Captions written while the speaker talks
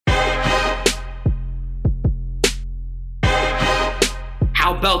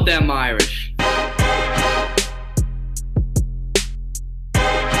about them Irish?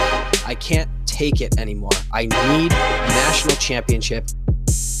 I can't take it anymore. I need a national championship.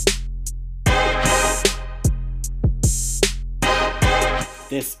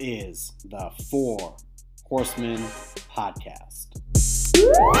 This is the Four Horsemen Podcast.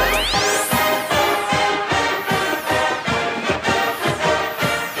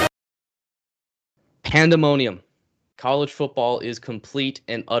 Pandemonium. College football is complete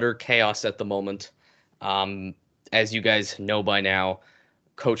and utter chaos at the moment. As you guys know by now,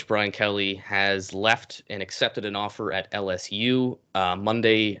 Coach Brian Kelly has left and accepted an offer at LSU.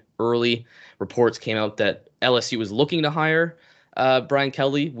 Monday early, reports came out that LSU was looking to hire Brian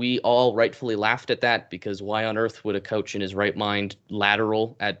Kelly. We all rightfully laughed at that because why on earth would a coach in his right mind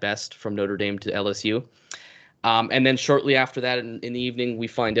lateral at best from Notre Dame to LSU? And then shortly after that, in the evening, we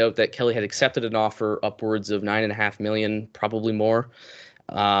find out that Kelly had accepted an offer upwards of $9.5 million, probably more.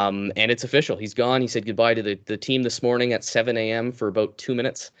 And it's official. He's gone. He said goodbye to the team this morning at 7 a.m. for about 2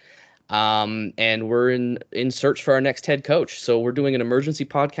 minutes. And we're in search for our next head coach. So we're doing an emergency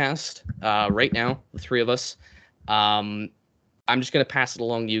podcast right now, the three of us. I'm just going to pass it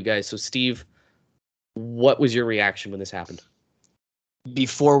along to you guys. So, Steve, what was your reaction when this happened?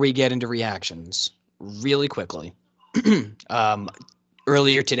 Before we get into reactions, really quickly,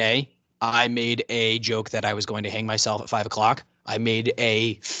 earlier today, I made a joke that I was going to hang myself at 5 o'clock. I made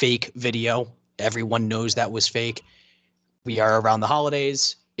a fake video. Everyone knows that was fake. We are around the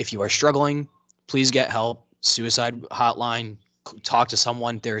holidays. If you are struggling, please get help. Suicide hotline. Talk to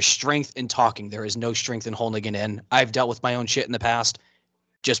someone. There is strength in talking. There is no strength in holding it in. I've dealt with my own shit in the past.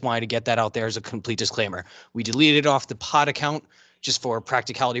 Just wanted to get that out there as a complete disclaimer. We deleted it off the pod account just for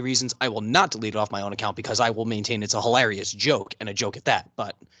practicality reasons. I will not delete it off my own account because I will maintain it's a hilarious joke and a joke at that.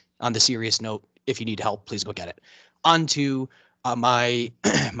 But on the serious note, if you need help, please go get it. On to my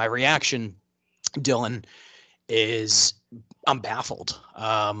reaction, Dylan, is I'm baffled.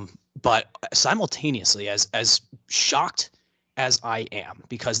 But simultaneously, as shocked as I am,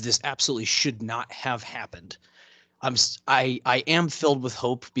 because this absolutely should not have happened, I am filled with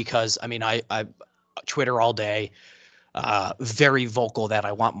hope because, I mean, I Twitter all day, very vocal that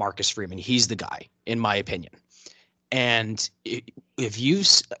I want Marcus Freeman. He's the guy, in my opinion. And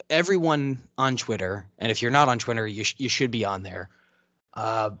if everyone on Twitter, and if you're not on Twitter, you should be on there.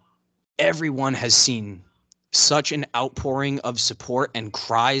 Everyone has seen such an outpouring of support and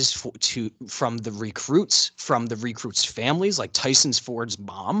cries from the recruits' families, like Tyson Ford's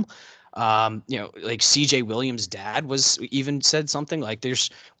mom. Like CJ Williams' dad was even said something like there's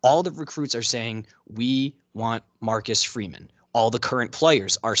all the recruits are saying we want Marcus Freeman. All the current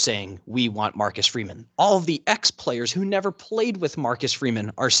players are saying we want Marcus Freeman. All of the ex-players who never played with Marcus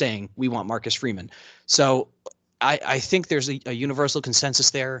Freeman are saying we want Marcus Freeman. So I think there's a universal consensus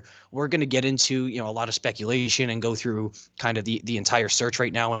there. We're going to get into, a lot of speculation and go through kind of the entire search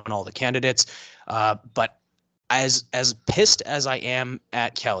right now and all the candidates. But as pissed as I am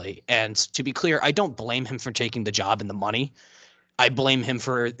at Kelly, and to be clear, I don't blame him for taking the job and the money. I blame him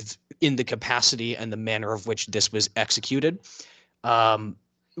for in the capacity and the manner of which this was executed. But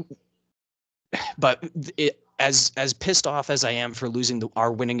as pissed off as I am for losing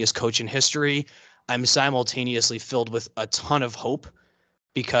our winningest coach in history, I'm simultaneously filled with a ton of hope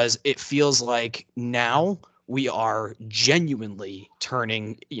because it feels like now we are genuinely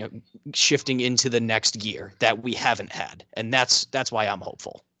shifting into the next gear that we haven't had. And that's why I'm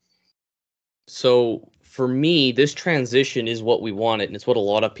hopeful. So for me, this transition is what we wanted, and it's what a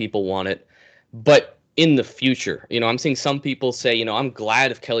lot of people wanted. But in the future, I'm seeing some people say, I'm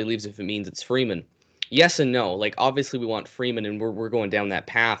glad if Kelly leaves if it means it's Freeman. Yes and no. Like, obviously we want Freeman, and we're going down that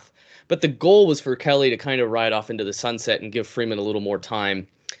path. But the goal was for Kelly to kind of ride off into the sunset and give Freeman a little more time.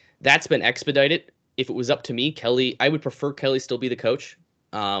 That's been expedited. If it was up to me, I would prefer Kelly still be the coach.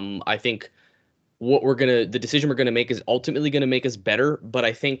 I think the decision we're going to make is ultimately going to make us better. But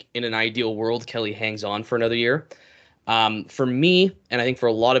I think in an ideal world, Kelly hangs on for another year. For me, and I think for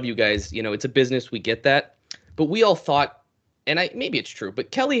a lot of you guys, it's a business. We get that. But we all thought, and maybe it's true,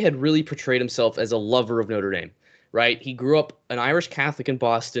 but Kelly had really portrayed himself as a lover of Notre Dame. Right? He grew up an Irish Catholic in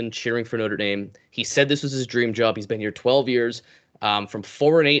Boston, cheering for Notre Dame. He said this was his dream job. He's been here 12 years, from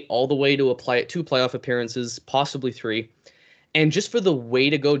 4-8 all the way to 2 playoff appearances, possibly 3. And just for the way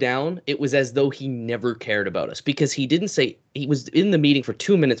to go down, it was as though he never cared about us because he didn't say he was in the meeting for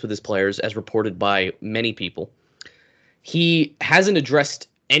 2 minutes with his players, as reported by many people. He hasn't addressed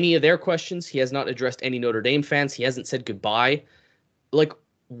any of their questions. He has not addressed any Notre Dame fans. He hasn't said goodbye. Like,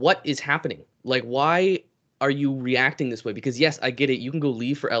 what is happening? Like, why are you reacting this way? Because yes, I get it. You can go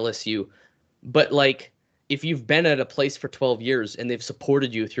leave for LSU, but like, if you've been at a place for 12 years and they've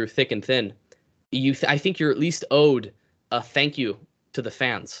supported you through thick and thin, I think you're at least owed a thank you to the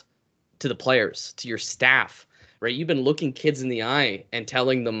fans, to the players, to your staff, right? You've been looking kids in the eye and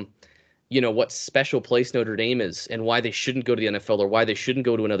telling them, what special place Notre Dame is and why they shouldn't go to the NFL or why they shouldn't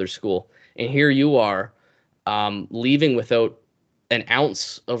go to another school. And here you are, leaving without an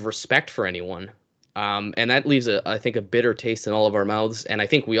ounce of respect for anyone. And that leaves, I think, a bitter taste in all of our mouths. And I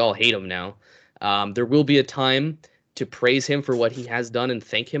think we all hate him now. There will be a time to praise him for what he has done and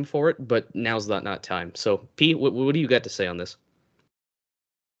thank him for it, but now's not time. So, Pete, what do you got to say on this?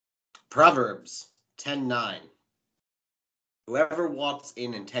 Proverbs 10:9. Whoever walks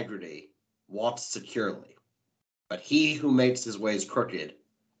in integrity walks securely, but he who makes his ways crooked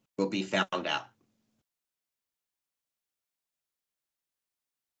will be found out.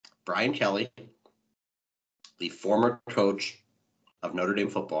 Brian Kelly, the former coach of Notre Dame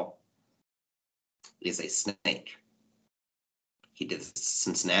football, is a snake. He did this to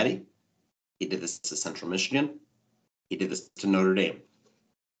Cincinnati. He did this to Central Michigan. He did this to Notre Dame.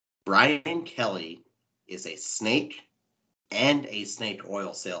 Brian Kelly is a snake and a snake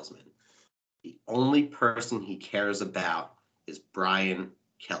oil salesman. The only person he cares about is Brian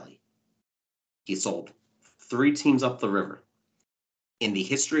Kelly. He sold 3 teams up the river. In the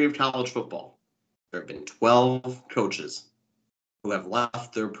history of college football, there have been 12 coaches who have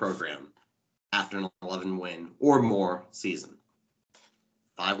left their program after an 11-win or more season.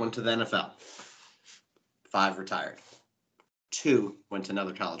 5 went to the NFL. 5 retired. 2 went to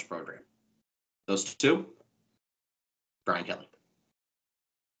another college program. Those 2, Brian Kelly.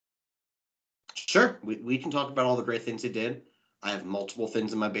 Sure, we can talk about all the great things he did. I have multiple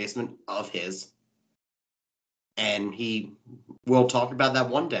things in my basement of his. And he will talk about that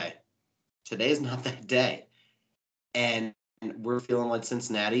one day. Today's not that day. And we're feeling like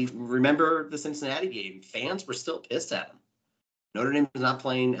Cincinnati. Remember the Cincinnati game? Fans were still pissed at him. Notre Dame is not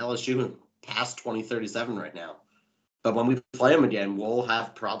playing LSU past 2037 right now. But when we play them again, we'll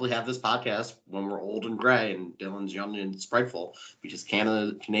probably have this podcast when we're old and gray and Dylan's young and spriteful because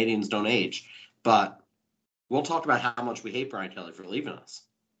Canadians don't age. But we'll talk about how much we hate Brian Kelly for leaving us.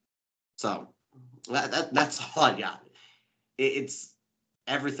 So that's all I got. It's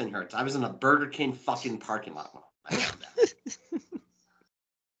everything hurts. I was in a Burger King fucking parking lot when I found that.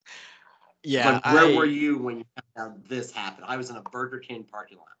 Yeah. But where were you when you found out this happened? I was in a Burger King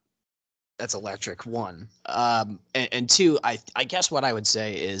parking lot. That's electric, 1. And 2, I guess what I would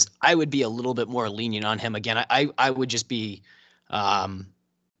say is I would be a little bit more lenient on him. Again, I would just be,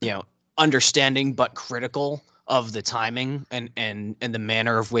 understanding but critical of the timing and the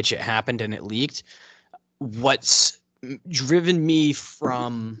manner of which it happened and it leaked. What's driven me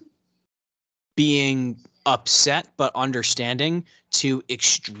from being upset but understanding to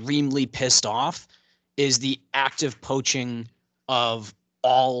extremely pissed off is the active poaching of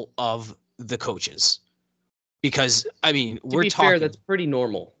all of the coaches. Because, I mean, to be fair, that's pretty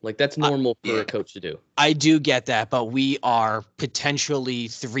normal. Like, that's normal for a coach to do. I do get that, but we are potentially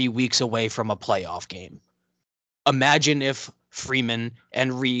 3 weeks away from a playoff game. Imagine if Freeman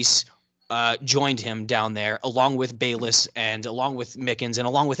and Reese joined him down there, along with Bayless and along with Mickens and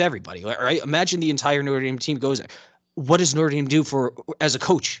along with everybody. Right? Imagine the entire Notre Dame team goes. What does Notre Dame do as a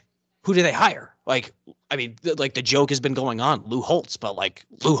coach? Who do they hire? Like, I mean, like the joke has been going on, Lou Holtz, but like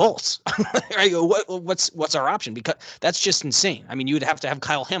Lou Holtz, right? What's our option? Because that's just insane. I mean, you would have to have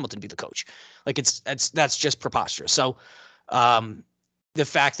Kyle Hamilton be the coach. Like that's just preposterous. So, the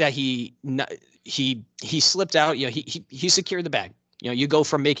fact that he slipped out, he secured the bag. You go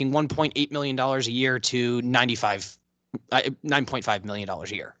from making $1.8 million a year to $9.5 million a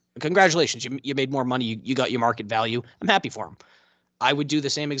year. Congratulations. You made more money. You got your market value. I'm happy for him. I would do the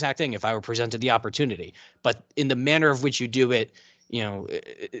same exact thing if I were presented the opportunity, but in the manner of which you do it,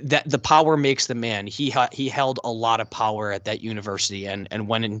 that the power makes the man. He held a lot of power at that university. And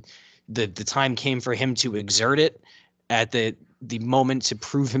when the time came for him to exert it at the moment to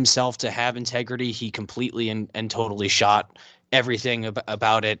prove himself to have integrity, he completely and totally shot everything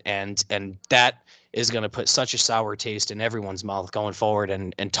about it. And that is going to put such a sour taste in everyone's mouth going forward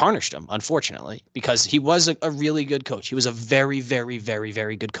and tarnished him, unfortunately, because he was a really good coach. He was a very, very, very,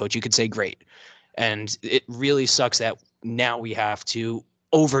 very good coach. You could say great. And it really sucks that now we have to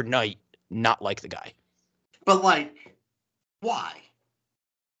overnight not like the guy. But like, why?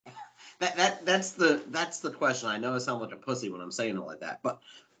 That's the question. I know I sound like a pussy when I'm saying it like that, but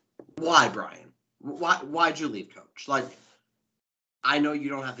why, Brian? Why'd you leave, coach? Like, I know you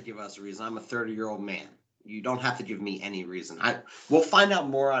don't have to give us a reason. I'm a 30-year-old man. You don't have to give me any reason. We'll find out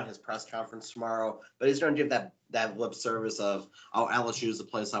more on his press conference tomorrow, but he's going to give that lip service of, oh, LSU is the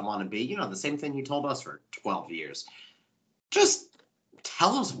place I want to be. You know, the same thing he told us for 12 years. Just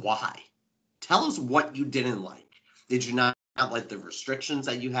tell us why. Tell us what you didn't like. Did you not like the restrictions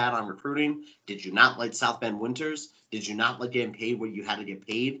that you had on recruiting? Did you not like South Bend winters? Did you not like getting paid what you had to get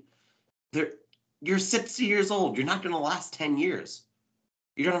paid? You're 60 years old. You're not going to last 10 years.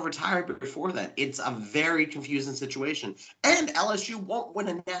 You're going to retire before that. It's a very confusing situation. And LSU won't win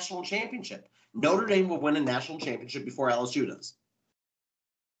a national championship. Notre Dame will win a national championship before LSU does.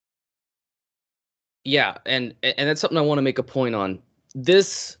 Yeah, and that's something I want to make a point on.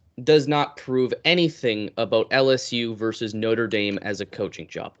 This does not prove anything about LSU versus Notre Dame as a coaching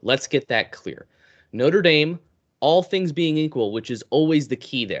job. Let's get that clear. Notre Dame, all things being equal, which is always the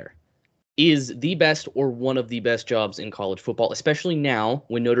key there, is the best or one of the best jobs in college football, especially now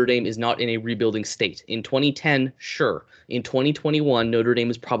when Notre Dame is not in a rebuilding state. In 2010, sure. In 2021, Notre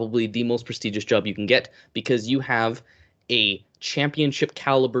Dame is probably the most prestigious job you can get because you have a championship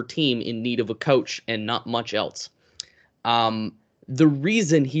caliber team in need of a coach and not much else. The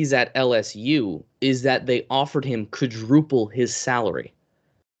reason he's at LSU is that they offered him quadruple his salary.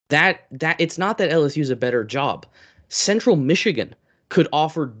 That it's not that LSU is a better job. Central Michigan could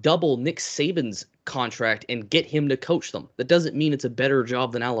offer double Nick Saban's contract and get him to coach them. That doesn't mean it's a better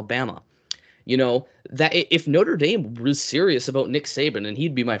job than Alabama. You know, that if Notre Dame was serious about Nick Saban, and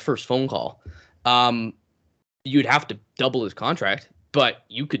he'd be my first phone call, you'd have to double his contract, but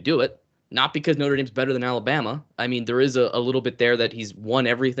you could do it. Not because Notre Dame's better than Alabama. I mean, there is a little bit there that he's won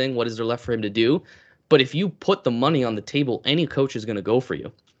everything. What is there left for him to do? But if you put the money on the table, any coach is going to go for you.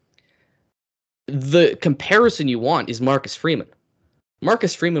 The comparison you want is Marcus Freeman.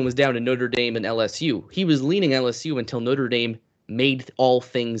 Marcus Freeman was down in Notre Dame and LSU. He was leaning LSU until Notre Dame made all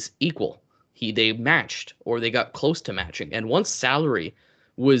things equal. They matched, or they got close to matching. And once salary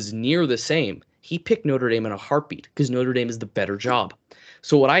was near the same, he picked Notre Dame in a heartbeat because Notre Dame is the better job.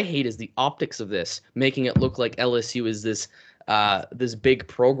 So what I hate is the optics of this, making it look like LSU is this big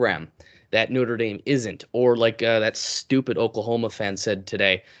program that Notre Dame isn't, or like that stupid Oklahoma fan said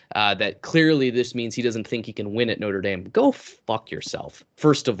today, that clearly this means he doesn't think he can win at Notre Dame. Go fuck yourself.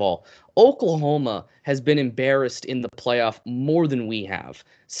 First of all, Oklahoma has been embarrassed in the playoff more than we have.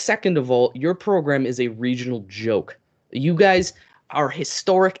 Second of all, your program is a regional joke. You guys are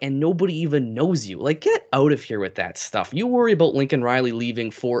historic and nobody even knows you. Like, get out of here with that stuff. You worry about Lincoln Riley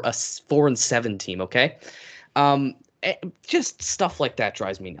leaving for a 4-7 team, okay? Just stuff like that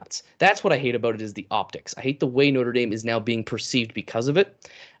drives me nuts. That's what I hate about it, is the optics. I hate the way Notre Dame is now being perceived because of it.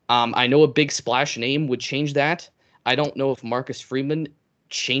 I know a big splash name would change that. I don't know if Marcus Freeman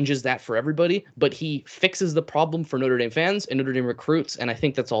changes that for everybody, but he fixes the problem for Notre Dame fans and Notre Dame recruits, and I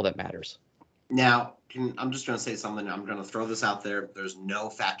think that's all that matters. Now, I'm just going to say something. I'm going to throw this out there. There's no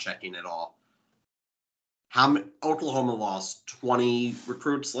fact checking at all. Oklahoma lost 20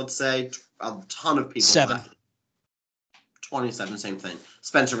 recruits, let's say, a ton of people 7. left. 27, same thing.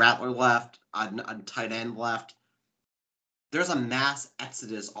 Spencer Rattler left, a tight end left. There's a mass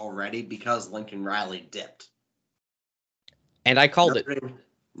exodus already because Lincoln Riley dipped. And I called it.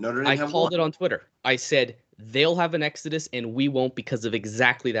 Notre Dame I called it on Twitter. I said, they'll have an exodus and we won't because of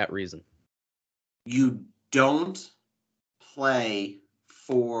exactly that reason. You don't play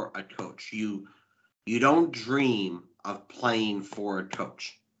for a coach. You don't dream of playing for a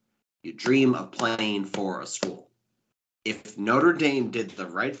coach. You dream of playing for a school. If Notre Dame did the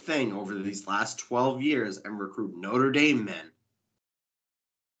right thing over these last 12 years and recruit Notre Dame men,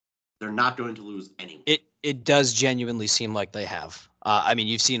 they're not going to lose anyone. It does genuinely seem like they have. I mean,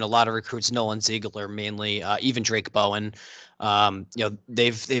 you've seen a lot of recruits, Nolan Ziegler mainly, even Drake Bowen.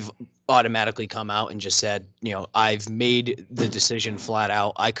 They've automatically come out and just said, I've made the decision flat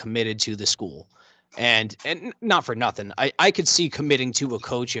out. I committed to the school. And not for nothing. I could see committing to a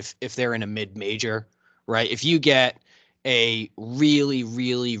coach if they're in a mid-major, right? If you get a really,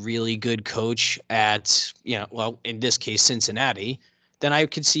 really, really good coach at, in this case, Cincinnati, then I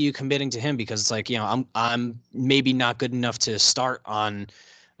could see you committing to him because it's like, I'm maybe not good enough to start on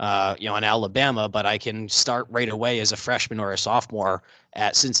Alabama, but I can start right away as a freshman or a sophomore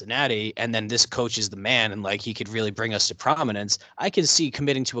at Cincinnati. And then this coach is the man. And like, he could really bring us to prominence. I can see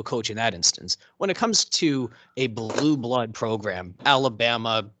committing to a coach in that instance. When it comes to a blue blood program,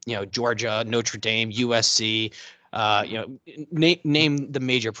 Alabama, Georgia, Notre Dame, USC, name the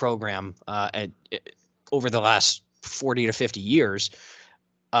major program over the last 40 to 50 years.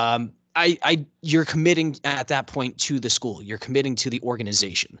 You're committing at that point to the school. You're committing to the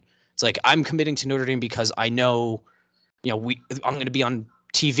organization. It's like, I'm committing to Notre Dame because I know, I'm going to be on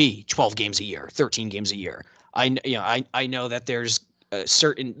TV 12 games a year, 13 games a year. I know that there's a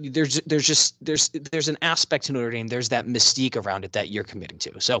certain there's an aspect to Notre Dame. There's that mystique around it that you're committing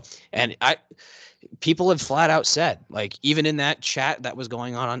to. So, and people have flat out said, like, even in that chat that was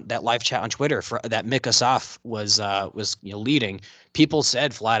going on that live chat on Twitter that Mick Asaf was leading, people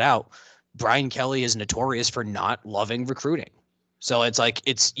said flat out, Brian Kelly is notorious for not loving recruiting. So it's like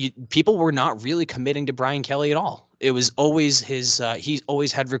people were not really committing to Brian Kelly at all. It was always his. He's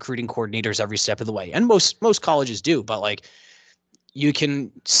always had recruiting coordinators every step of the way, and most colleges do. But like, you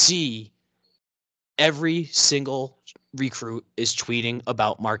can see every single recruit is tweeting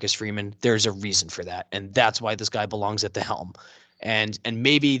about Marcus Freeman. There's a reason for that, and that's why this guy belongs at the helm. And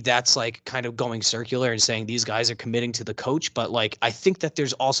maybe that's like kind of going circular and saying these guys are committing to the coach, but like I think that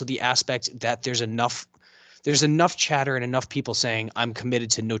there's also the aspect that there's enough chatter and enough people saying I'm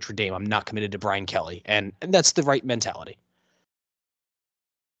committed to Notre Dame. I'm not committed to Brian Kelly, and that's the right mentality.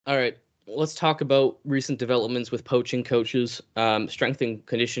 All right, let's talk about recent developments with poaching coaches. Strength and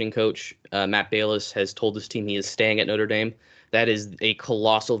conditioning coach Matt Balis has told his team he is staying at Notre Dame. That is a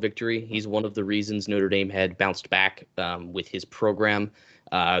colossal victory. He's one of the reasons Notre Dame had bounced back with his program,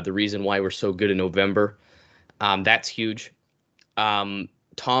 the reason why we're so good in November. That's huge.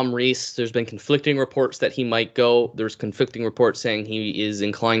 Tom Rees, there's been conflicting reports that he might go. There's conflicting reports saying he is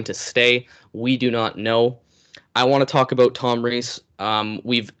inclined to stay. We do not know. I want to talk about Tom Rees.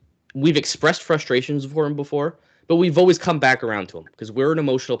 We've expressed frustrations for him before, but we've always come back around to him because we're an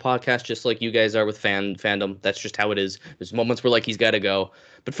emotional podcast, just like you guys are with fandom. That's just how it is. There's moments where like he's got to go,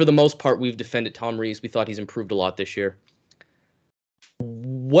 but for the most part, we've defended Tom Rees. We thought he's improved a lot this year.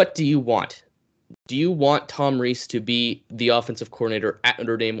 What do you want? Do you want Tom Rees to be the offensive coordinator at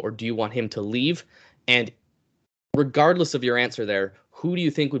Notre Dame, or do you want him to leave? And regardless of your answer there, who do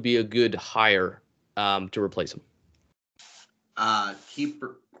you think would be a good hire to replace him?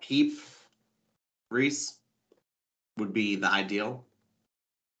 Keep Rees would be the ideal.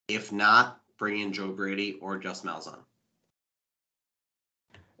 If not, bring in Joe Brady or Gus Malzahn.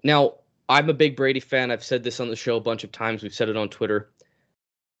 Now, I'm a big Brady fan. I've said this on the show a bunch of times. We've said it on Twitter.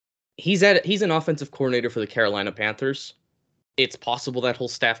 He's an offensive coordinator for the Carolina Panthers. It's possible that whole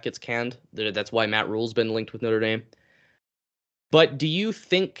staff gets canned. That's why Matt Rule's been linked with Notre Dame. But do you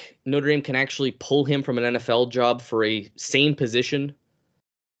think Notre Dame can actually pull him from an NFL job for a same position?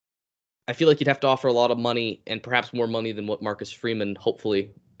 I feel like you'd have to offer a lot of money, and perhaps more money than what Marcus Freeman, hopefully,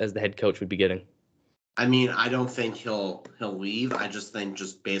 as the head coach, would be getting. I mean, I don't think he'll leave. I just think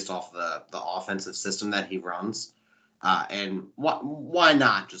just based off the offensive system that he runs, and why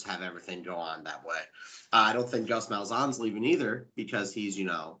not just have everything go on that way? I don't think Gus Malzahn's leaving either because he's,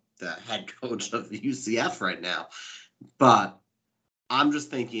 the head coach of UCF right now. But I'm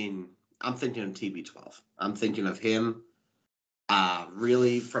thinking of TB12. I'm thinking of him.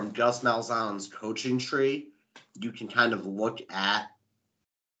 Really, from Gus Malzahn's coaching tree, you can kind of look at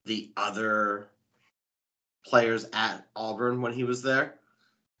the other players at Auburn when he was there.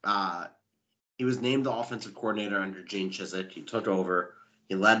 He was named the offensive coordinator under Gene Chizik. He took over.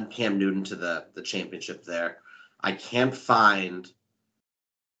 He led Cam Newton to the championship there. I can't find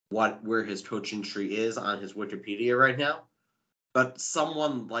where his coaching tree is on his Wikipedia right now. But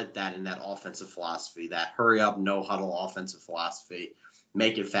someone like that in that offensive philosophy, that hurry up, no huddle offensive philosophy,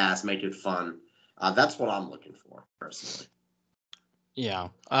 make it fast, make it fun. That's what I'm looking for personally. Yeah.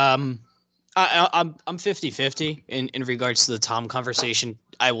 I'm 50-50 in regards to the Tom conversation.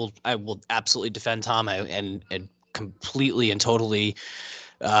 I will absolutely defend Tom and completely and totally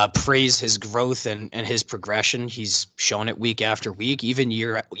praise his growth and his progression. He's shown it week after week, even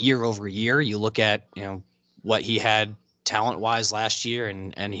year over year. You look at what he had talent-wise last year,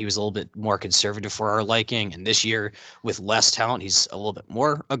 and he was a little bit more conservative for our liking. And this year, with less talent, he's a little bit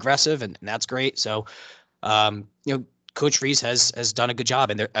more aggressive, and that's great. So, Coach Rees has done a good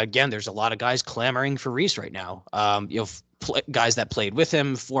job. And there's a lot of guys clamoring for Rees right now. Guys that played with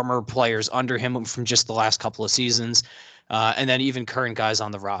him, former players under him from just the last couple of seasons, and then even current guys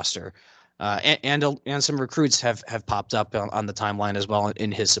on the roster. And some recruits have popped up on the timeline as well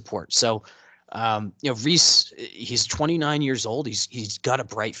in his support. So, Rees, he's 29 years old. He's got a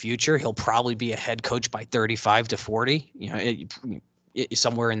bright future. He'll probably be a head coach by 35 to 40,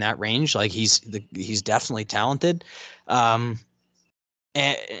 somewhere in that range. Like he's definitely talented. But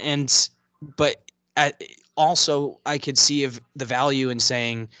also I could see the value in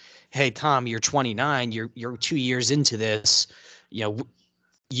saying, hey, Tom, you're 29, you're 2 years into this,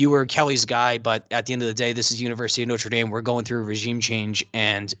 you were Kelly's guy, but at the end of the day, this is University of Notre Dame. We're going through a regime change,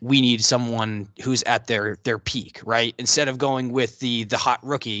 and we need someone who's at their peak, right? Instead of going with the hot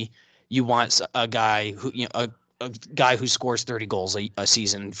rookie, you want a guy who, a guy who scores 30 goals a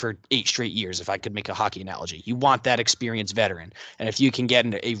season for 8 straight years, if I could make a hockey analogy. You want that experienced veteran. And if you can get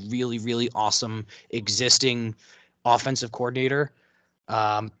a really, really awesome existing offensive coordinator,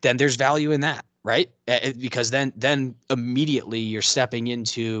 then there's value in that, right? Because then immediately you're stepping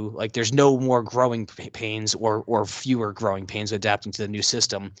into, like, there's no more growing pains or fewer growing pains adapting to the new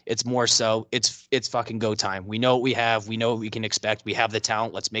system. It's more so it's fucking go time. We know what we have. We know what we can expect. We have the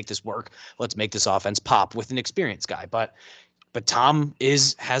talent. Let's make this work. Let's make this offense pop with an experienced guy. But Tom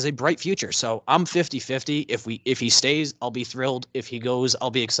has a bright future. So I'm 50-50. If he stays, I'll be thrilled. If he goes,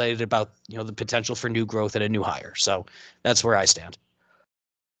 I'll be excited about, the potential for new growth and a new hire. So that's where I stand.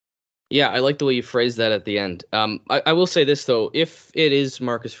 Yeah, I like the way you phrased that at the end. I will say this, though. If it is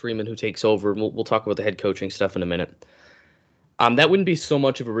Marcus Freeman who takes over, we'll talk about the head coaching stuff in a minute. That wouldn't be so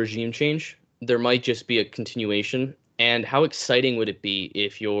much of a regime change. There might just be a continuation. And how exciting would it be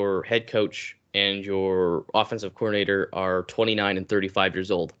if your head coach and your offensive coordinator are 29 and 35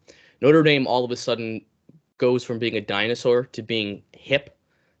 years old? Notre Dame all of a sudden goes from being a dinosaur to being hip,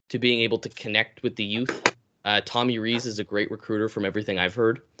 to being able to connect with the youth. Tommy Rees is a great recruiter from everything I've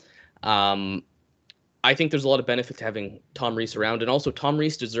heard. I think there's a lot of benefit to having Tom Rees around, and also Tom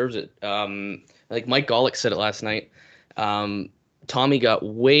Rees deserves it. Like Mike Golick said it last night. Tommy got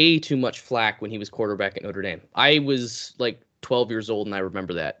way too much flack when he was quarterback at Notre Dame. I was like 12 years old, and I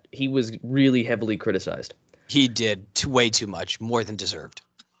remember that. He was really heavily criticized. He did way too much, more than deserved.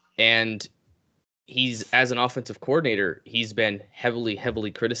 And he's, as an offensive coordinator, he's been heavily,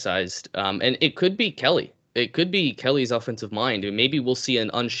 heavily criticized. And it could be Kelly. It could be Kelly's offensive mind. Maybe we'll see an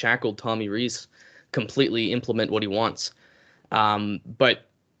unshackled Tommy Rees completely implement what he wants. But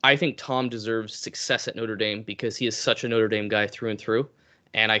I think Tom deserves success at Notre Dame because he is such a Notre Dame guy through and through.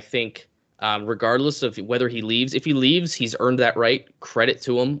 And I think regardless of whether he leaves, if he leaves, he's earned that right. Credit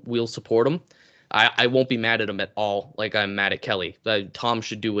to him. We'll support him. I won't be mad at him at all like I'm mad at Kelly. Tom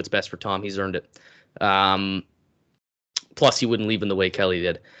should do what's best for Tom. He's earned it. Plus, he wouldn't leave in the way Kelly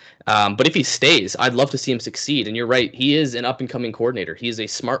did. But if he stays, I'd love to see him succeed. And you're right. He is an up-and-coming coordinator. He is a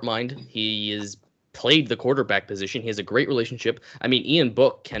smart mind. He has played the quarterback position. He has a great relationship. I mean, Ian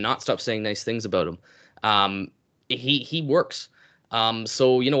Book cannot stop saying nice things about him. He works.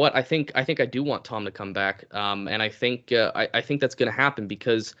 So you know what? I think I do want Tom to come back. And I think that's going to happen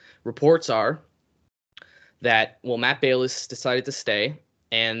because reports are that, well, Matt Balis decided to stay,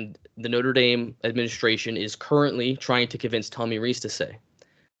 and the Notre Dame administration is currently trying to convince Tommy Rees to stay.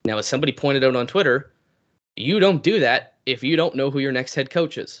 Now, as somebody pointed out on Twitter, you don't do that if you don't know who your next head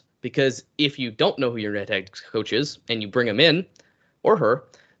coach is. Because if you don't know who your head coach is and you bring him in, or her,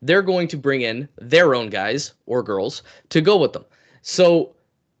 they're going to bring in their own guys or girls to go with them. So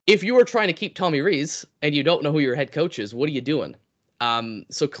if you are trying to keep Tommy Rees and you don't know who your head coach is, what are you doing?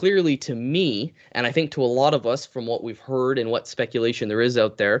 So clearly to me, and I think to a lot of us from what we've heard and what speculation there is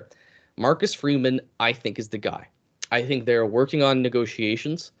out there, Marcus Freeman, I think, is the guy. I think they're working on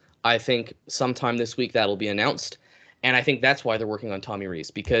negotiations. I think sometime this week that'll be announced. And I think that's why they're working on Tommy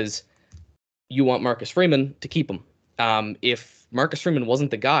Rees, because you want Marcus Freeman to keep him. If Marcus Freeman wasn't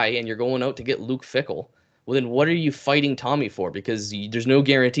the guy and you're going out to get Luke Fickell, well, then what are you fighting Tommy for? Because there's no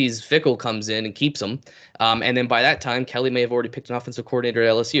guarantees Fickell comes in and keeps him. And then by that time, Kelly may have already picked an offensive coordinator at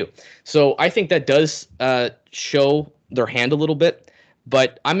LSU. So I think that does show their hand a little bit.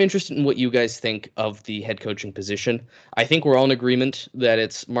 But I'm interested in what you guys think of the head coaching position. I think we're all in agreement that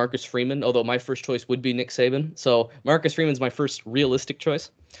it's Marcus Freeman, although my first choice would be Nick Saban. So Marcus Freeman's my first realistic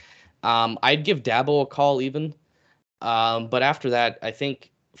choice. I'd give Dabo a call even. But after that, I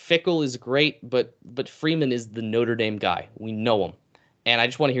think Fickell is great, but Freeman is the Notre Dame guy. We know him. And I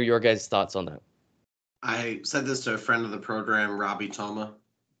just want to hear your guys' thoughts on that. I said this to a friend of the program, Robbie Toma,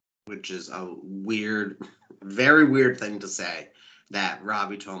 which is a weird, very weird thing to say, that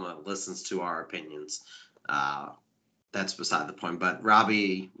Robbie Toma listens to our opinions. That's beside the point. But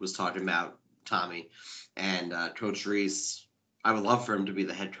Robbie was talking about Tommy and Coach Rees. I would love for him to be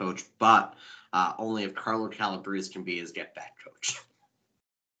the head coach, but only if Carlo Calabrese can be his get-back coach.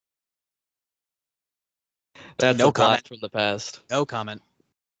 That's no a comment blast from the past. No comment.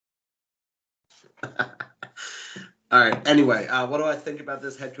 All right. Anyway, what do I think about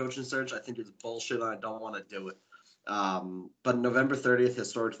this head coaching search? I think it's bullshit, and I don't want to do it. But November 30th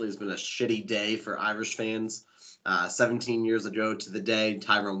historically has been a shitty day for Irish fans. 17 years ago to the day,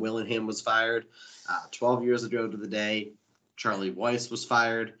 Tyrone Willingham was fired. 12 years ago to the day, Charlie Weiss was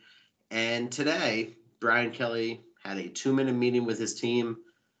fired. And today, Brian Kelly had a 2-minute meeting with his team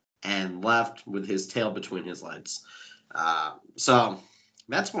and left with his tail between his legs. So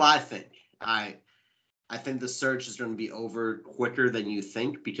that's what I think. I I think the search is going to be over quicker than you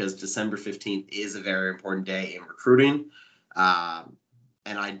think because December 15th is a very important day in recruiting.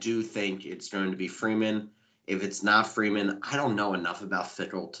 And I do think it's going to be Freeman. If it's not Freeman, I don't know enough about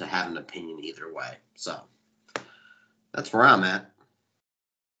Fickell to have an opinion either way. So that's where I'm at.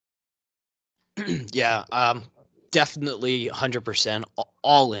 Yeah, definitely 100%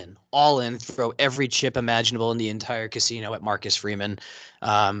 all in, throw every chip imaginable in the entire casino at Marcus Freeman.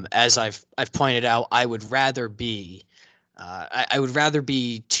 As I've pointed out, I would rather be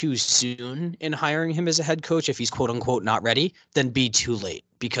too soon in hiring him as a head coach if he's quote unquote not ready than be too late,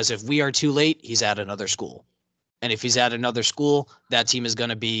 because if we are too late, he's at another school. And if he's at another school, that team is going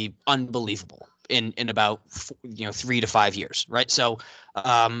to be unbelievable in about 3 to 5 years, right? So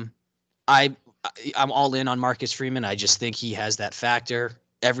I'm all in on Marcus Freeman. I just think he has that factor,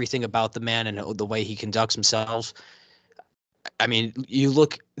 everything about the man and the way he conducts himself. I mean, you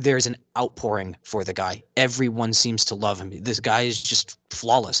look, there's an outpouring for the guy. Everyone seems to love him. This guy is just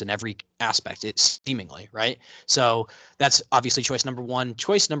flawless in every aspect, it's seemingly, right? So that's obviously choice number one.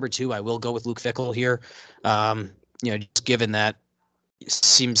 Choice number two, I will go with Luke Fickell here. Just given that it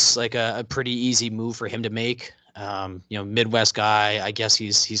seems like a pretty easy move for him to make. Midwest guy, I guess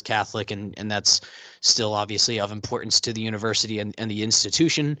he's Catholic, and that's still obviously of importance to the university and the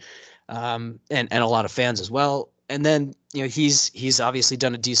institution, and a lot of fans as well. And then, he's obviously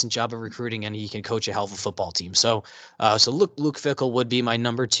done a decent job of recruiting, and he can coach a hell of a football team. So Luke Fickell would be my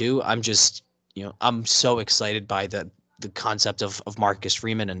number two. I'm just, I'm so excited by the concept of Marcus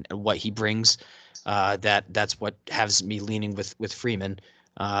Freeman and what he brings. That's what has me leaning with Freeman.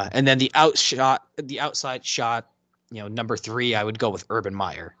 And then the outside shot, number three, I would go with Urban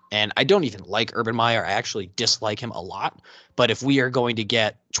Meyer. And I don't even like Urban Meyer. I actually dislike him a lot. But if we are going to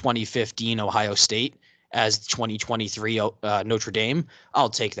get 2015 Ohio State as 2023 Notre Dame, I'll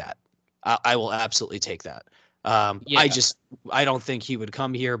take that. I will absolutely take that. I don't think he would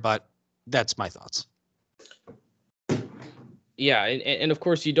come here, but that's my thoughts. Yeah, and of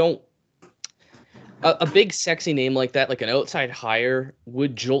course you don't. A big sexy name like that, like an outside hire,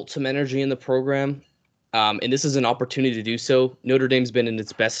 would jolt some energy in the program. And this is an opportunity to do so. Notre Dame's been in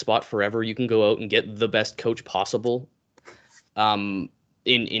its best spot forever. You can go out and get the best coach possible in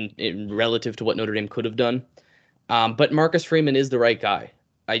relative to what Notre Dame could have done. But Marcus Freeman is the right guy.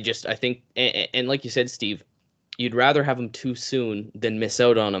 I think, and like you said, Steve, you'd rather have him too soon than miss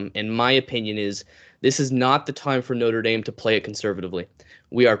out on him. And my opinion is this is not the time for Notre Dame to play it conservatively.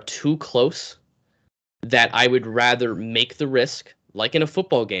 We are too close that I would rather make the risk, like in a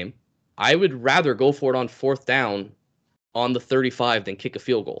football game. I would rather go for it on 4th down on the 35 than kick a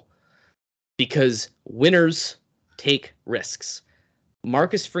field goal, because winners take risks.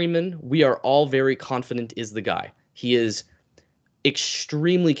 Marcus Freeman, we are all very confident is the guy. He is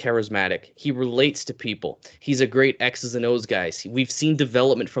extremely charismatic. He relates to people. He's a great X's and O's guy. We've seen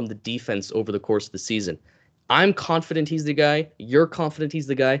development from the defense over the course of the season. I'm confident he's the guy. You're confident he's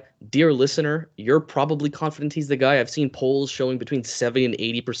the guy. Dear listener, you're probably confident he's the guy. I've seen polls showing between 70 and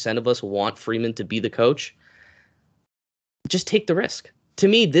 80% of us want Freeman to be the coach. Just take the risk. To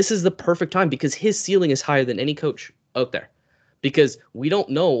me, this is the perfect time because his ceiling is higher than any coach out there. Because we don't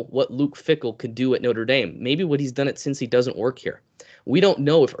know what Luke Fickell could do at Notre Dame. Maybe what he's done at Cincy doesn't work here. We don't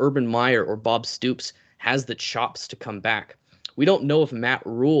know if Urban Meyer or Bob Stoops has the chops to come back. We don't know if Matt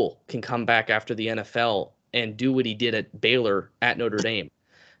Rule can come back after the NFL and do what he did at Baylor at Notre Dame.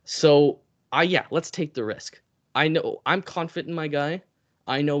 So, let's take the risk. I know I'm confident in my guy.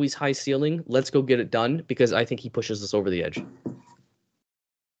 I know he's high ceiling. Let's go get it done because I think he pushes us over the edge.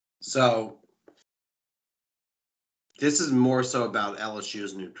 So, this is more so about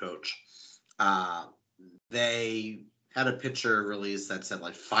LSU's new coach. They had a picture released that said,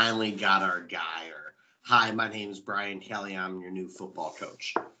 like, finally got our guy, or, hi, my name's Brian Kelly. I'm your new football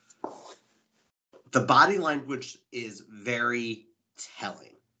coach. The body language is very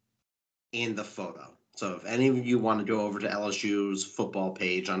telling in the photo. So if any of you want to go over to LSU's football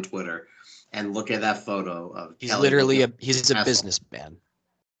page on Twitter and look at that photo of he's Kelly, literally he's a businessman.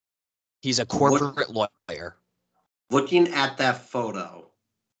 He's a corporate lawyer. Looking at that photo,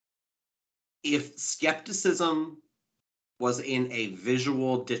 if skepticism was in a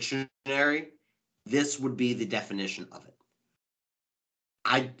visual dictionary, this would be the definition of it.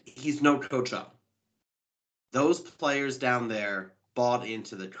 He's no Coach O. Those players down there bought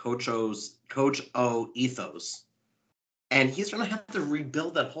into the Coach O ethos, and he's going to have to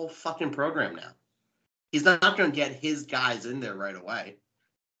rebuild that whole fucking program now. He's not going to get his guys in there right away.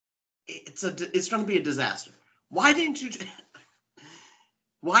 It's going to be a disaster. Why didn't you just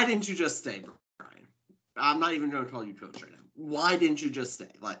stay, Brian? I'm not even going to call you coach right now. why didn't you just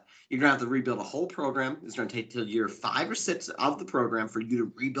stay? Like, you're going to have to rebuild a whole program. It's going to take till year 5 or 6 of the program for you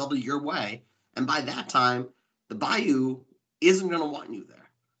to rebuild it your way. And by that time, the Bayou isn't going to want you there.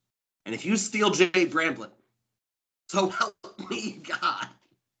 And if you steal Jay Bramblett, so help me God,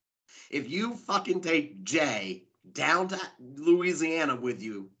 if you fucking take Jay down to Louisiana with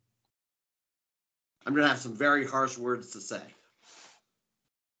you, I'm going to have some very harsh words to say.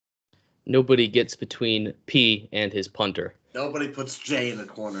 Nobody gets between P and his punter. Nobody puts Jay in the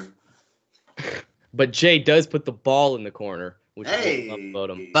corner. But Jay does put the ball in the corner, which is what I love about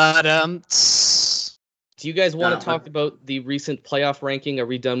him. But Do you guys want No, to talk about the recent playoff ranking? Are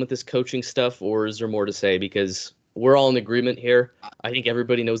we done with this coaching stuff, or is there more to say? Because we're all in agreement here. I think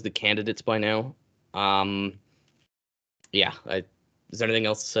everybody knows the candidates by now. Is there anything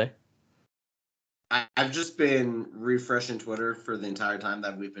else to say? I've just been refreshing Twitter for the entire time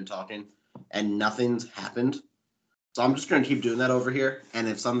that we've been talking, and nothing's happened. So I'm just going to keep doing that over here, and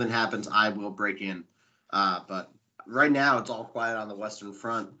if something happens, I will break in. But right now, it's all quiet on the Western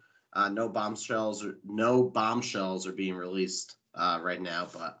Front. No bombshells are being released right now.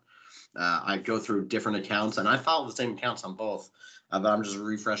 But I go through different accounts, and I follow the same accounts on both. But I'm just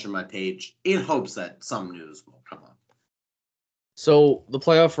refreshing my page in hopes that some news will come up. So the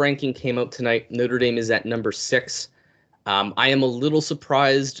playoff ranking came out tonight. Notre Dame is at number 6. I am a little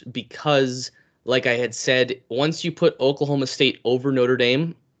surprised because, like I had said, once you put Oklahoma State over Notre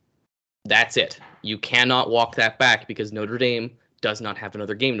Dame, that's it. You cannot walk that back because Notre Dame does not have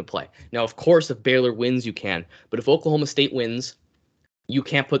another game to play. Now, of course, if Baylor wins, you can. But if Oklahoma State wins, you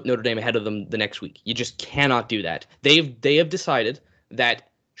can't put Notre Dame ahead of them the next week. You just cannot do that. They have decided that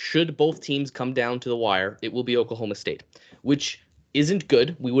should both teams come down to the wire, it will be Oklahoma State, which isn't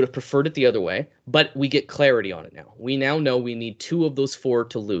good. We would have preferred it the other way, but we get clarity on it now. We now know we need 2 of those 4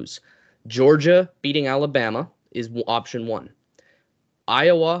 to lose. Georgia beating Alabama is option 1.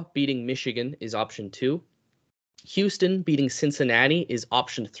 Iowa beating Michigan is option 2. Houston beating Cincinnati is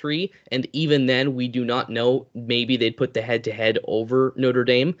option 3, and even then, we do not know. Maybe they'd put the head-to-head over Notre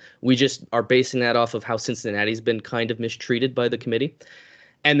Dame. We just are basing that off of how Cincinnati's been kind of mistreated by the committee.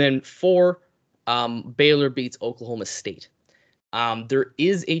 And then 4, Baylor beats Oklahoma State. There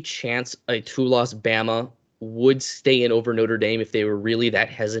is a chance a 2-loss Bama would stay in over Notre Dame if they were really that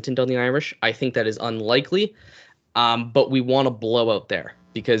hesitant on the Irish. I think that is unlikely, but we want a blowout there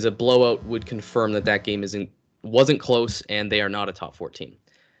because a blowout would confirm that game wasn't close and they are not a top 4 team.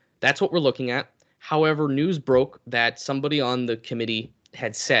 That's what we're looking at. However, news broke that somebody on the committee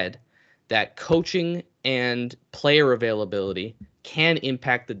had said that coaching and player availability can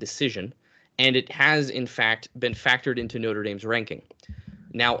impact the decision, and it has, in fact, been factored into Notre Dame's ranking.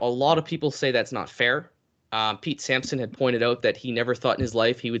 Now, a lot of people say that's not fair. Pete Sampson had pointed out that he never thought in his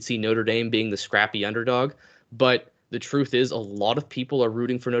life he would see Notre Dame being the scrappy underdog, but the truth is a lot of people are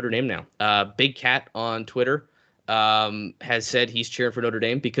rooting for Notre Dame now. Big Cat on Twitter has said he's cheering for Notre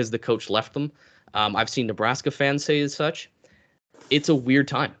Dame because the coach left them. I've seen Nebraska fans say as such. It's a weird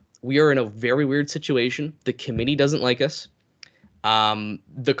time. We are in a very weird situation. The committee doesn't like us.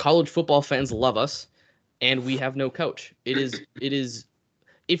 The college football fans love us, and we have no coach. It is.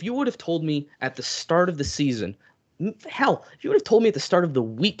 If you would have told me at the start of the season, hell, if you would have told me at the start of the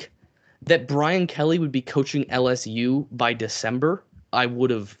week that Brian Kelly would be coaching LSU by December, I would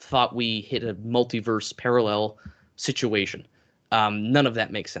have thought we hit a multiverse parallel situation. None of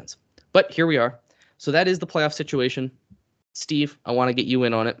that makes sense. But here we are. So that is the playoff situation. Steve, I want to get you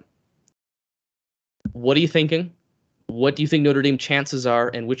in on it. What are you thinking? What do you think Notre Dame chances are,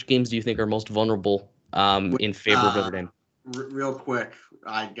 and which games do you think are most vulnerable in favor of Notre Dame? Real quick,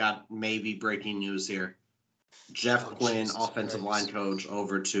 I got maybe breaking news here. Jeff Quinn, offensive line coach,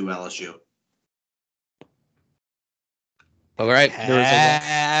 over to LSU. All right.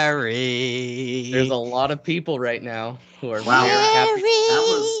 Harry. There's a lot of people right now who are Wow. very happy.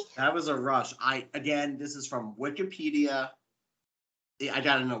 That was a rush. This is from Wikipedia. I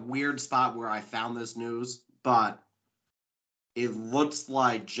got in a weird spot where I found this news, but it looks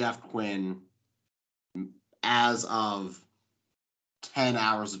like Jeff Quinn, as of 10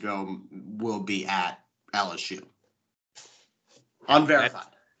 hours ago, will be at LSU. Unverified.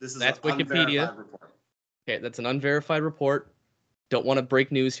 That's Wikipedia. Unverified report. Okay, that's an unverified report. Don't want to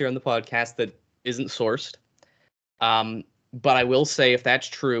break news here on the podcast that isn't sourced. But I will say, if that's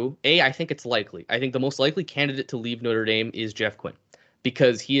true, I think it's likely. I think the most likely candidate to leave Notre Dame is Jeff Quinn,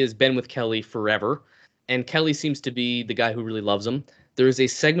 because he has been with Kelly forever, and Kelly seems to be the guy who really loves him. There is a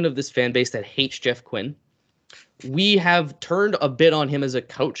segment of this fan base that hates Jeff Quinn. We have turned a bit on him as a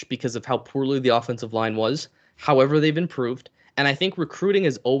coach because of how poorly the offensive line was. However, they've improved, and I think recruiting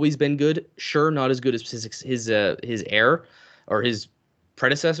has always been good. Sure, not as good as his heir, or his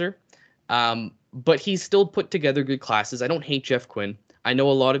predecessor. But he's still put together good classes. I don't hate Jeff Quinn. I know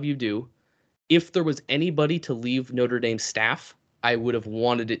a lot of you do. If there was anybody to leave Notre Dame's staff, I would have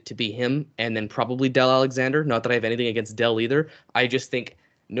wanted it to be him and then probably Dell Alexander. Not that I have anything against Dell either. I just think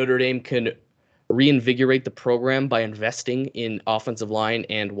Notre Dame can reinvigorate the program by investing in offensive line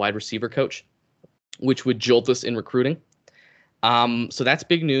and wide receiver coach, which would jolt us in recruiting. So that's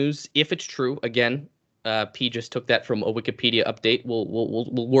big news. If it's true, again, P just took that from a Wikipedia update.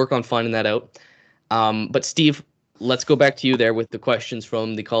 We'll work on finding that out. But Steve, let's go back to you there with the questions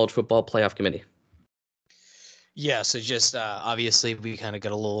from the College Football Playoff Committee. Yeah, so just obviously we kind of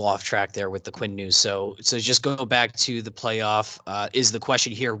got a little off track there with the Quinn news. So just go back to the playoff. Is the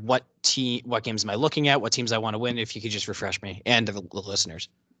question here, what games am I looking at? What teams I want to win? If you could just refresh me and the listeners.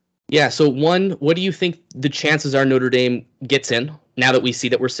 Yeah, so one, what do you think the chances are Notre Dame gets in now that we see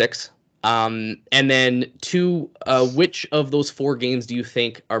that we're 6? And then 2, which of those 4 games do you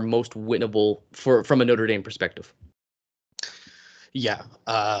think are most winnable from a Notre Dame perspective? Yeah,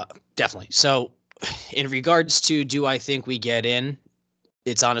 definitely. So in regards to do I think we get in,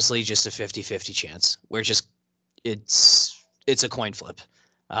 it's honestly just a 50-50 chance. It's a coin flip.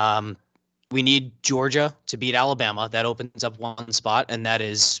 We need Georgia to beat Alabama. That opens up one spot, and that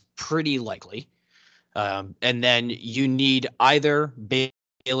is pretty likely. And then you need either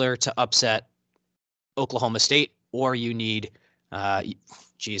Baylor to upset Oklahoma State, or you need you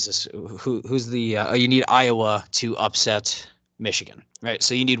need Iowa to upset Michigan, right?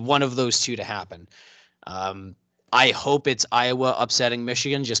 So you need one of those two to happen. I hope it's Iowa upsetting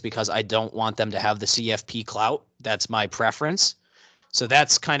Michigan just because I don't want them to have the CFP clout. That's my preference. So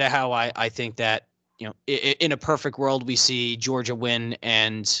that's kind of how I think that, in a perfect world, we see Georgia win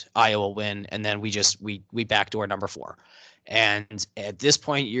and Iowa win, and then we backdoor number 4. And at this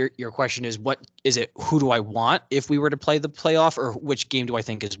point, your question is, what is it? Who do I want if we were to play the playoff, or which game do I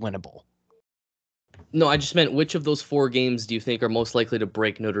think is winnable? No, I just meant which of those 4 games do you think are most likely to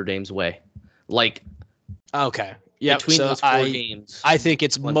break Notre Dame's way? Okay. Yeah. Between those 4 games. I think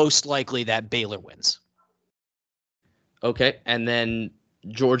it's most likely that Baylor wins. Okay. And then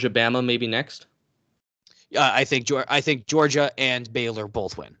Georgia, Bama maybe next? I think Georgia and Baylor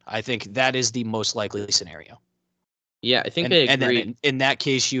both win. I think that is the most likely scenario. Yeah, I think I agree. And then in that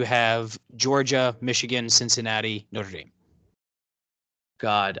case, you have Georgia, Michigan, Cincinnati, Notre Dame.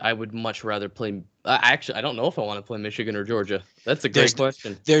 God, I would much rather play. Actually, I don't know if I want to play Michigan or Georgia. That's a great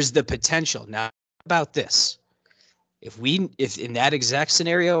question. There's the potential. Now, about this, if in that exact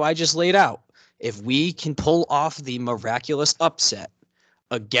scenario I just laid out, if we can pull off the miraculous upset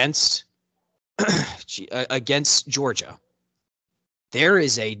against Georgia, there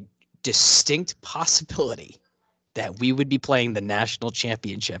is a distinct possibility that we would be playing the national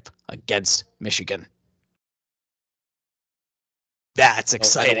championship against Michigan. That's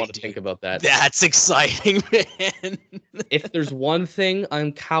exciting. I don't want to think about that. That's exciting, man. If there's one thing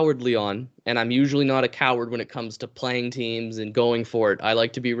I'm cowardly on, and I'm usually not a coward when it comes to playing teams and going for it, I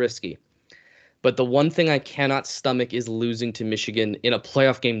like to be risky. But the one thing I cannot stomach is losing to Michigan in a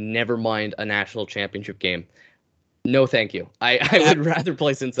playoff game, never mind a national championship game. No, thank you. I would rather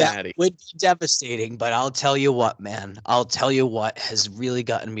play Cincinnati. That would be devastating, but I'll tell you what, man. I'll tell you what has really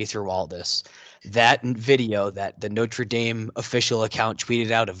gotten me through all this. That video that the Notre Dame official account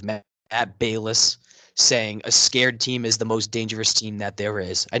tweeted out of Matt Bayless saying a scared team is the most dangerous team that there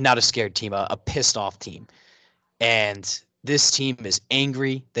is. And not a scared team, a pissed off team. And this team is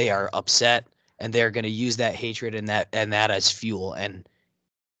angry. They are upset, and they're going to use that hatred and that as fuel. And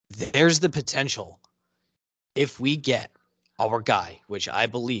there's the potential. If we get our guy, which I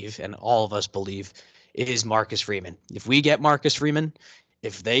believe, and all of us believe, is Marcus Freeman. If we get Marcus Freeman,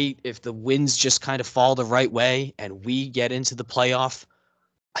 if the winds just kind of fall the right way and we get into the playoff,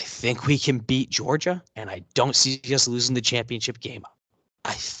 I think we can beat Georgia, and I don't see us losing the championship game.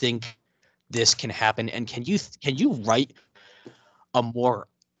 I think this can happen. And can you write a more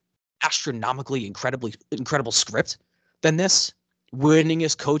astronomically incredible script than this?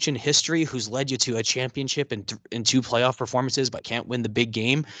 Winningest coach in history, who's led you to a championship and 2 playoff performances, but can't win the big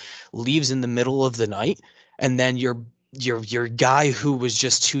game, leaves in the middle of the night, and then your guy who was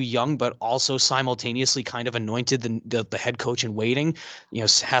just too young, but also simultaneously kind of anointed the head coach in waiting,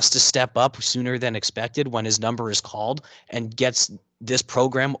 has to step up sooner than expected when his number is called and gets this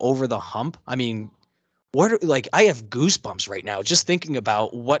program over the hump. I mean, I have goosebumps right now just thinking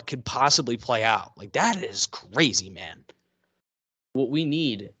about what could possibly play out. Like, that is crazy, man. What we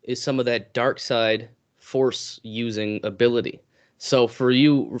need is some of that dark side force using ability. So for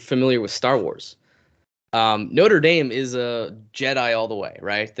you familiar with Star Wars, Notre Dame is a Jedi all the way,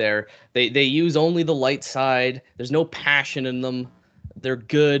 right? They use only the light side. There's no passion in them. They're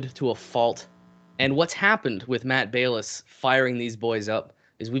good to a fault. And what's happened with Matt Balis firing these boys up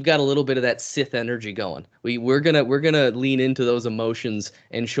is we've got a little bit of that Sith energy going. We're gonna lean into those emotions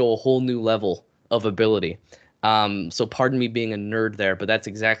and show a whole new level of ability. So pardon me being a nerd there, but that's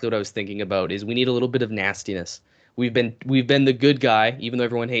exactly what I was thinking about. Is we need a little bit of nastiness. We've been the good guy, even though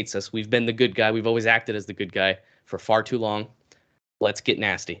everyone hates us. We've been the good guy. We've always acted as the good guy for far too long. Let's get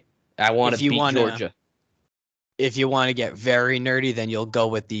nasty. I want to beat Georgia. If you want to get very nerdy, then you'll go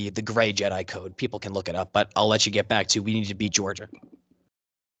with the gray Jedi code. People can look it up, but I'll let you get back to we need to beat Georgia.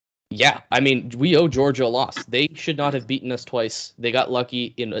 Yeah, I mean, we owe Georgia a loss. They should not have beaten us twice. They got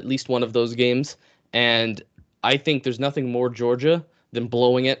lucky in at least one of those games, and I think there's nothing more Georgia than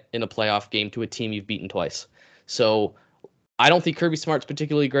blowing it in a playoff game to a team you've beaten twice. So I don't think Kirby Smart's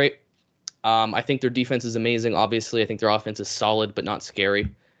particularly great. I think their defense is amazing. Obviously, I think their offense is solid, but not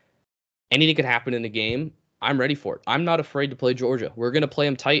scary. Anything could happen in the game. I'm ready for it. I'm not afraid to play Georgia. We're going to play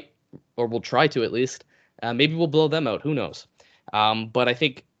them tight, or we'll try to at least. Maybe we'll blow them out. Who knows? But I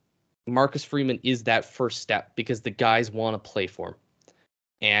think Marcus Freeman is that first step because the guys want to play for him.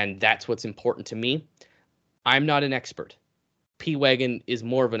 And that's what's important to me. I'm not an expert. P-Wagon is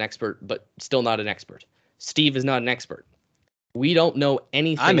more of an expert, but still not an expert. Steve is not an expert. We don't know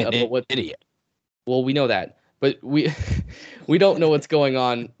anything about what idiot. Well, we know that, but we don't know what's going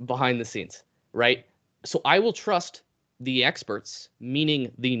on behind the scenes, right? So I will trust the experts,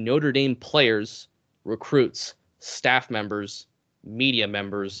 meaning the Notre Dame players, recruits, staff members, media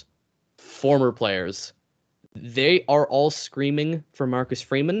members, former players. They are all screaming for Marcus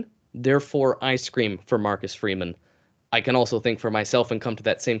Freeman. Therefore, I scream for Marcus Freeman. I can also think for myself and come to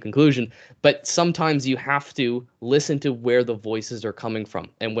that same conclusion. But sometimes you have to listen to where the voices are coming from.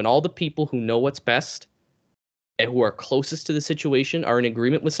 And when all the people who know what's best and who are closest to the situation are in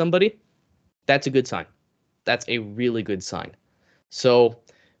agreement with somebody, that's a good sign. That's a really good sign. So,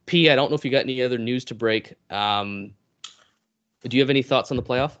 P, I don't know if you got any other news to break. Do you have any thoughts on the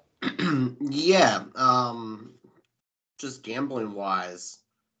playoff? Yeah. Just gambling wise,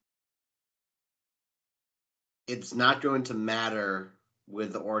 it's not going to matter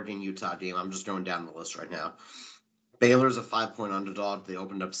with the Oregon-Utah game. I'm just going down the list right now. Baylor's a 5-point underdog. They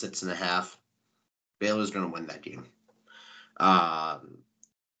opened up 6.5. Baylor's going to win that game.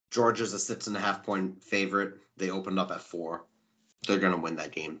 Georgia's a 6.5-point favorite. They opened up at 4. They're going to win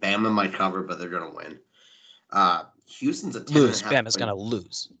that game. Bama might cover, but they're going to win. Houston's a 10.5. Lose. Bama's going to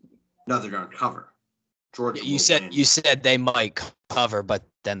lose. No, they're going to cover. Georgia. You said they might cover, but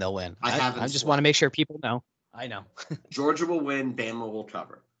then they'll win. I just want to make sure people know. I know. Georgia will win. Bama will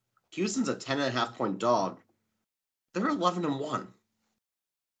cover. Houston's a 10.5-point dog. They're 11-1.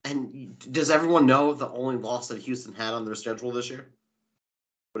 And does everyone know the only loss that Houston had on their schedule this year?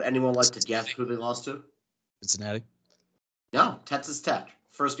 Would anyone like to guess who they lost to? Cincinnati. No, Texas Tech.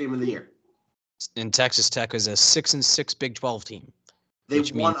 First game of the year. And Texas Tech is a 6-6 Big 12 team. They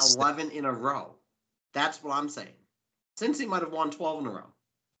won 11 in a row. That's what I'm saying. Cincy might have won 12 in a row.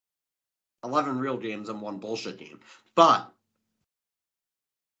 11 real games and 1 bullshit game. But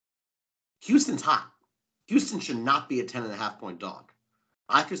Houston's hot. Houston should not be a 10.5-point dog.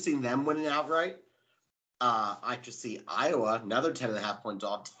 I could see them winning outright. I could see Iowa, another 10.5-point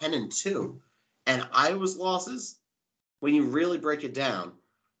dog, 10-2. And Iowa's losses, when you really break it down,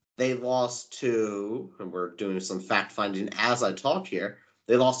 they lost to, and we're doing some fact finding as I talk here,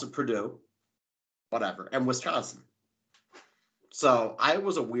 they lost to Purdue, whatever, and Wisconsin. So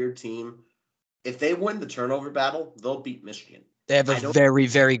Iowa's a weird team. If they win the turnover battle, they'll beat Michigan. They have a very,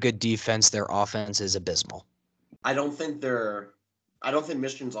 very good defense. Their offense is abysmal. I don't think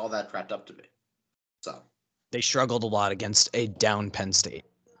Michigan's all that cracked up to be. So they struggled a lot against a down Penn State.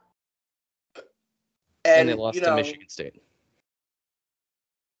 And they lost to Michigan State.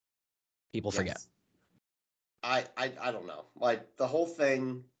 People forget. I don't know. Like, the whole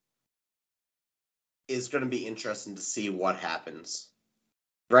thing is going to be interesting to see what happens.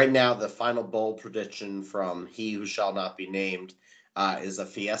 Right now, the final bowl prediction from He Who Shall Not Be Named is a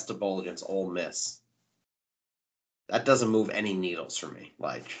Fiesta Bowl against Ole Miss. That doesn't move any needles for me.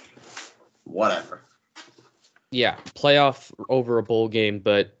 Like, whatever. Yeah, playoff over a bowl game,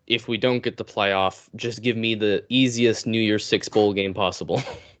 but if we don't get the playoff, just give me the easiest New Year's Six bowl game possible.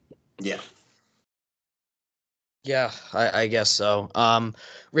 Yeah. Yeah, I guess so.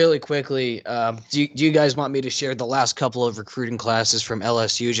 Really quickly, do you guys want me to share the last couple of recruiting classes from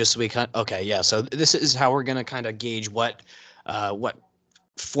LSU just so we can? Okay, yeah. So this is how we're gonna kind of gauge what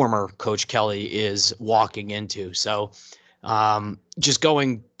former Coach Kelly is walking into. So, just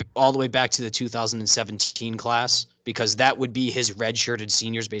going all the way back to the 2017 class, because that would be his redshirted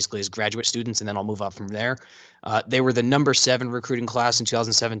seniors, basically his graduate students, and then I'll move up from there. They were the number 7 recruiting class in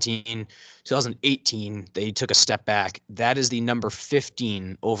 2017. 2018, they took a step back. That is the number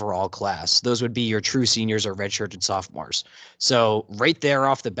 15 overall class. Those would be your true seniors or redshirted sophomores. So right there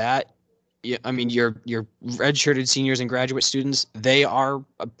off the bat, I mean, your redshirted seniors and graduate students, they are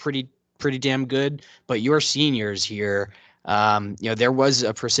a pretty damn good. But your seniors here, there was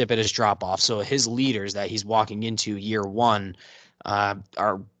a precipitous drop off. So his leaders that he's walking into year one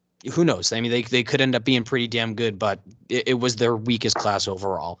are, who knows? I mean, they could end up being pretty damn good, but it was their weakest class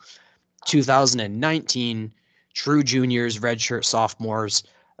overall. 2019, true juniors, redshirt sophomores.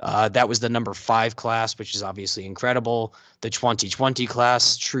 That was the number 5 class, which is obviously incredible. The 2020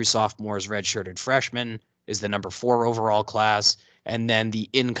 class, true sophomores, redshirted freshmen, is the number 4 overall class. And then the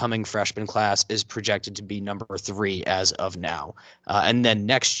incoming freshman class is projected to be number 3 as of now. And then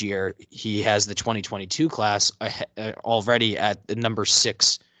next year, he has the 2022 class already at the number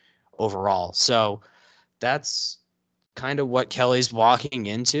 6 overall. So that's kind of what Kelly's walking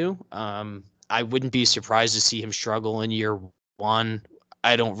into. I wouldn't be surprised to see him struggle in year 1.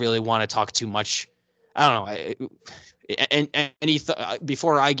 I don't really want to talk too much. I don't know.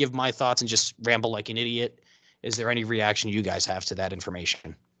 Before I give my thoughts and just ramble like an idiot, is there any reaction you guys have to that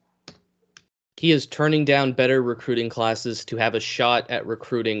information? He is turning down better recruiting classes to have a shot at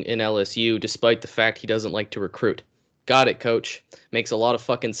recruiting in LSU, despite the fact he doesn't like to recruit. Got it, coach. Makes a lot of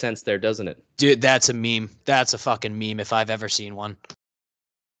fucking sense there, doesn't it? Dude, that's a meme. That's a fucking meme if I've ever seen one.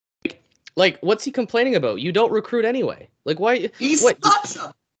 Like, what's he complaining about? You don't recruit anyway. Like, why? He's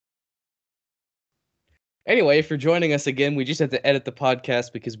awesome. Anyway, if you're joining us again, we just had to edit the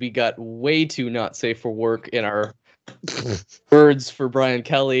podcast because we got way too not safe for work in our words for Brian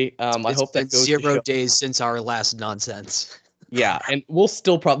Kelly. I hope that goes 0 days since our last nonsense. Yeah, and we'll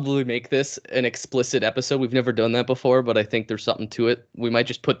still probably make this an explicit episode. We've never done that before, but I think there's something to it. We might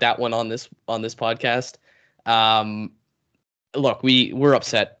just put that one on this podcast. Look, we're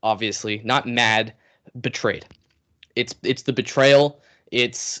upset, obviously, not mad, betrayed. It's the betrayal.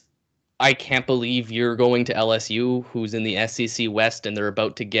 I can't believe you're going to LSU, who's in the SEC West, and they're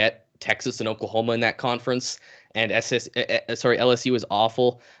about to get Texas and Oklahoma in that conference. And LSU is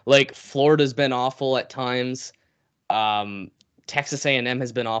awful. Like, Florida's been awful at times. Texas A&M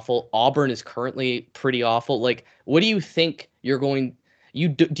has been awful. Auburn is currently pretty awful. Like, what do you think you're going?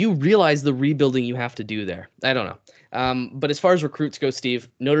 Do you realize the rebuilding you have to do there? I don't know. But as far as recruits go, Steve,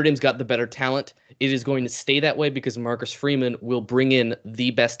 Notre Dame's got the better talent. It is going to stay that way because Marcus Freeman will bring in the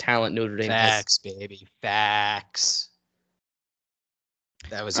best talent Notre Dame has. Facts, baby. Facts.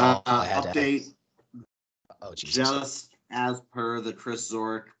 That was all I had update. To have. Oh, Jesus. Just as per the Chris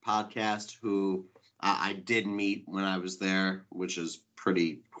Zork podcast, who I did meet when I was there, which is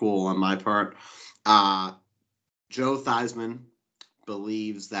pretty cool on my part. Joe Theismann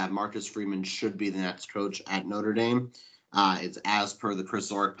believes that Marcus Freeman should be the next coach at Notre Dame. It's as per the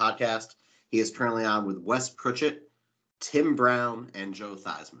Chris Zork podcast. He is currently on with Wes Pritchett, Tim Brown, and Joe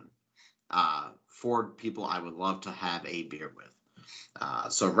Theismann. 4 people I would love to have a beer with.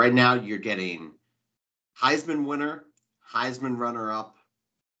 So right now you're getting Heisman winner, Heisman runner-up,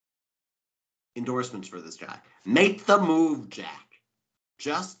 endorsements for this guy. Make the move, Jack.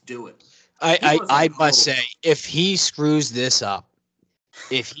 Just do it. I must say, if he screws this up,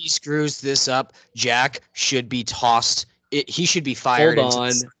 Jack should be tossed. He should be fired. Hold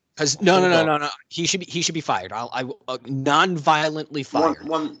on. Because no. He should be fired. I non-violently fired.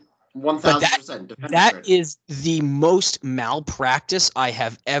 1,000%. That is the most malpractice I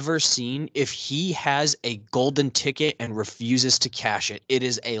have ever seen. If he has a golden ticket and refuses to cash it, it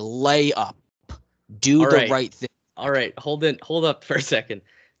is a layup. Do the right thing. All right, hold up for a second.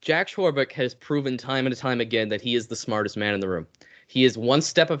 Jack Schwarbeck has proven time and time again that he is the smartest man in the room. He is one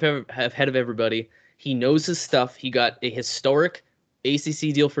step ahead of everybody. He knows his stuff. He got a historic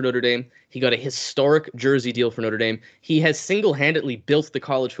ACC deal for Notre Dame. He got a historic jersey deal for Notre Dame. He has single-handedly built the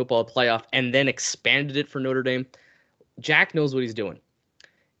college football playoff and then expanded it for Notre Dame. Jack knows what he's doing.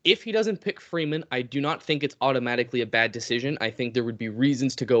 If he doesn't pick Freeman, I do not think it's automatically a bad decision. I think there would be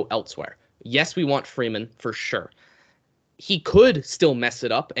reasons to go elsewhere. Yes, we want Freeman for sure. He could still mess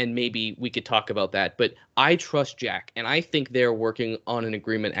it up, and maybe we could talk about that. But I trust Jack, and I think they're working on an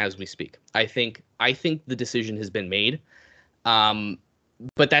agreement as we speak. I think the decision has been made,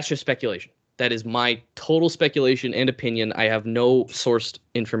 but that's just speculation. That is my total speculation and opinion. I have no sourced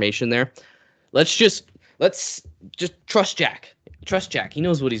information there. Let's just trust Jack. Trust Jack. He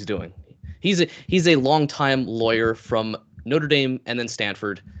knows what he's doing. He's a longtime lawyer from Notre Dame and then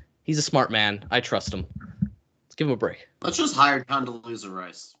Stanford. He's a smart man. I trust him. Let's Give him a break. Let's just hire Condoleezza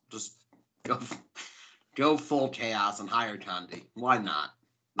Rice. Just go full chaos and hire Condi. Why not?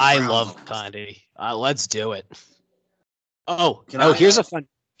 The I Browns love almost- Condi. Let's do it. Oh, Can I here's ask-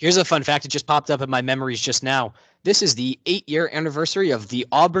 a fun fact. It just popped up in my memories just now. This is the 8-year anniversary of the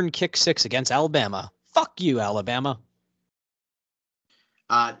Auburn kick six against Alabama. Fuck you, Alabama.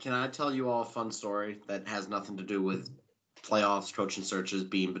 Can I tell you all a fun story that has nothing to do with playoffs, coaching searches,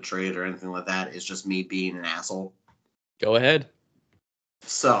 being betrayed, or anything like that? It's just me being an asshole. Go ahead.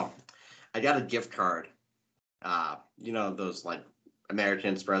 So, I got a gift card. Those like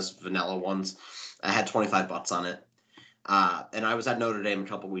American Express vanilla ones. I had $25 on it. And I was at Notre Dame a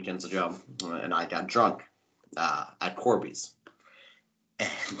couple weekends ago, and I got drunk at Corby's.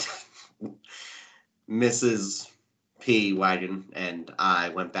 And Mrs. P. Wagon and I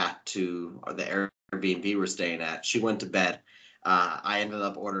went back to the Airbnb we're staying at. She went to bed. I ended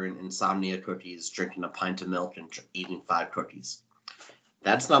up ordering insomnia cookies, drinking a pint of milk, and eating 5 cookies.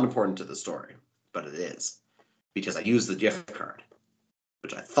 That's not important to the story, but it is, because I used the gift card,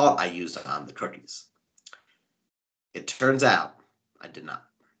 which I thought I used on the cookies. It turns out I did not.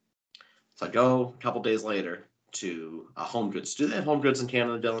 So I go a couple days later to a Home Goods. Do they have Home Goods in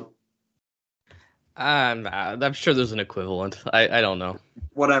Canada, Dylan? I'm sure there's an equivalent. I don't know.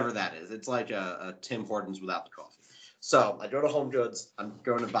 Whatever that is. It's like a Tim Hortons without the coffee. So I go to Home Goods. I'm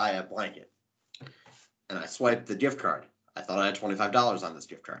going to buy a blanket. And I swipe the gift card. I thought I had $25 on this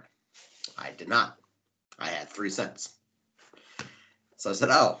gift card. I did not. I had 3 cents. So I said,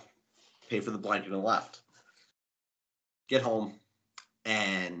 pay for the blanket and left. Get home,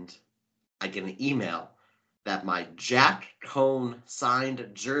 and I get an email that my Jack Cohn signed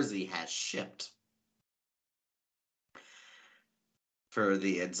jersey has shipped for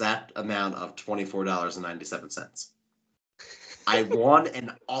the exact amount of $24.97. I won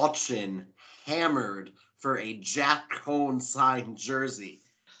an auction hammered for a Jack Cohn signed jersey.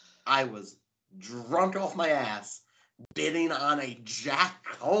 I was drunk off my ass bidding on a Jack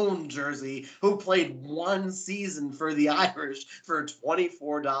Cohn jersey who played 1 season for the Irish for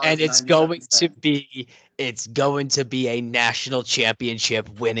 $24. And it's going to be a national championship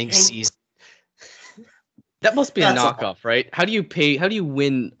winning season. That must be a That's knockoff, right? How do you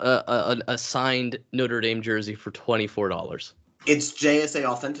win a signed Notre Dame jersey for $24? It's JSA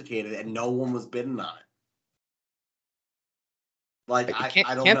authenticated, and no one was bidding on it. Like, I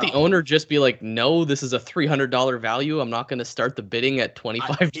don't know. Can't the owner just be like, no, this is a $300 value. I'm not going to start the bidding at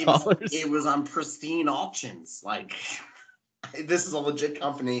 $25. It was on pristine auctions. Like, this is a legit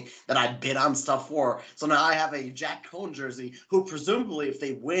company that I bid on stuff for. So now I have a Jack Cohn jersey who presumably, if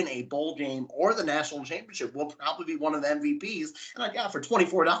they win a bowl game or the national championship, will probably be one of the MVPs. And I got it for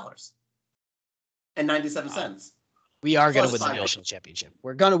 $24.97. We are going to Plus win the 5 national championship.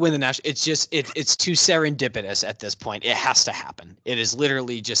 We're going to win the national. It's just it's too serendipitous at this point. It has to happen. It is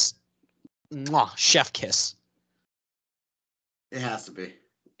literally just chef kiss. It has to be.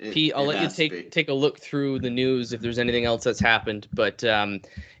 Pete, I'll let you take a look through the news if there's anything else that's happened. But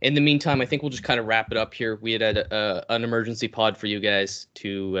in the meantime, I think we'll just kind of wrap it up here. We had an emergency pod for you guys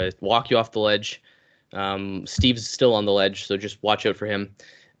to walk you off the ledge. Steve's still on the ledge, so just watch out for him.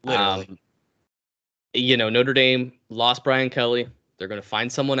 Literally. Notre Dame lost Brian Kelly. They're going to find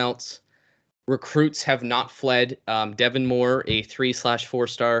someone else. Recruits have not fled. Devin Moore, a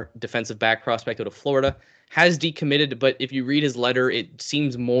 3/4-star defensive back prospect out of Florida, has decommitted. But if you read his letter, it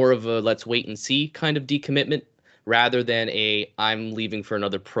seems more of a let's wait and see kind of decommitment rather than a I'm leaving for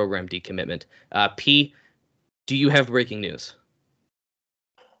another program decommitment. P, do you have breaking news?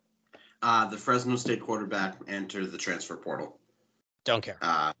 The Fresno State quarterback entered the transfer portal. Don't care.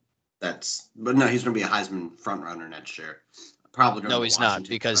 But no, he's going to be a Heisman frontrunner next year. Probably. No, he's not,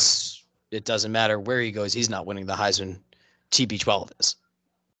 because it doesn't matter where he goes. He's not winning the Heisman. TB12 is.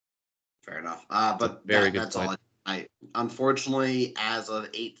 Fair enough. But that's all. I unfortunately, as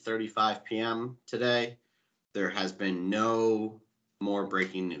of 8:35 p.m. today, there has been no more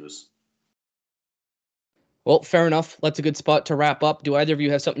breaking news. Well, fair enough. That's a good spot to wrap up. Do either of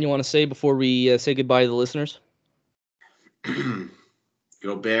you have something you want to say before we say goodbye to the listeners?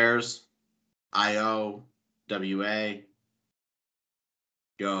 Go Bears, IOWA.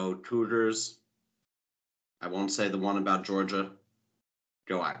 Go Cougars. I won't say the one about Georgia.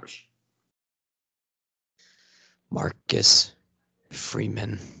 Go Irish. Marcus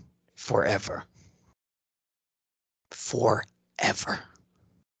Freeman forever. Forever.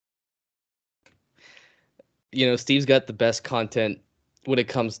 Steve's got the best content when it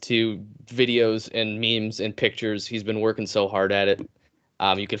comes to videos and memes and pictures. He's been working so hard at it.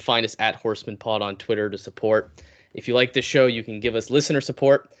 You can find us at Horseman Pod on Twitter to support. If you like this show, you can give us listener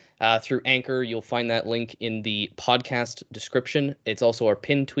support. through Anchor. You'll find that link in the podcast description. It's also our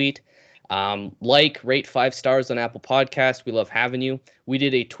pinned tweet. Rate 5 stars on Apple Podcast. We love having you. We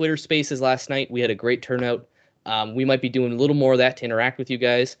did a Twitter Spaces last night. We had a great turnout. We might be doing a little more of that to interact with you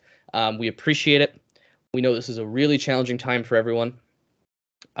guys. We appreciate it. We know this is a really challenging time for everyone,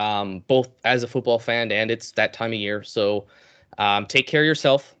 both as a football fan and it's that time of year. So take care of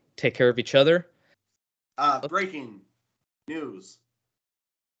yourself. Take care of each other. Breaking news.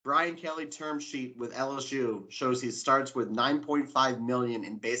 Brian Kelly term sheet with LSU shows he starts with $9.5 million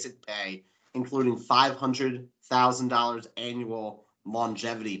in basic pay, including $500,000 annual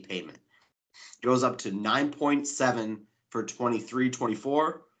longevity payment. Goes up to 9.7 for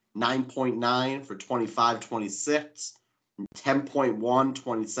 23-24, 9.9 for 25-26, 10.1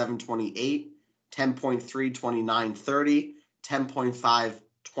 27-28, 10.3 29-30, 10.5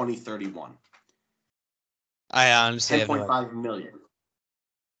 20-31. I honestly have no idea. 10.5 million.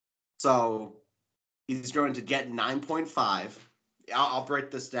 So he's going to get 9.5. I'll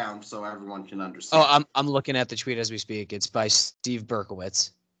break this down so everyone can understand. Oh, I'm looking at the tweet as we speak. It's by Steve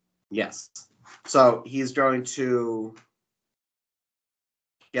Berkowitz. Yes. So he's going to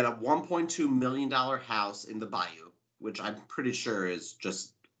get a $1.2 million house in the Bayou, which I'm pretty sure is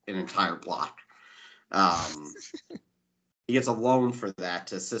just an entire block. He gets a loan for that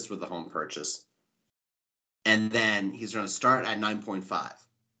to assist with the home purchase. And then he's going to start at 9.5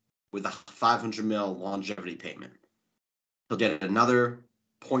 with a $500 million longevity payment. He'll get another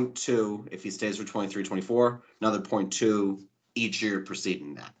 0.2 if he stays for 23-24, another 0.2 each year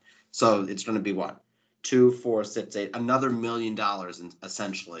preceding that. So it's going to be what? 2, 4, 6, 8, another $1 million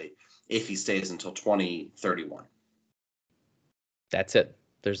essentially if he stays until 2031. That's it.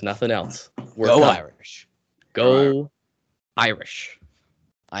 There's nothing else. Go Irish. Go Irish.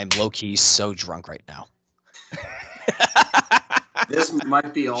 I'm low-key so drunk right now. This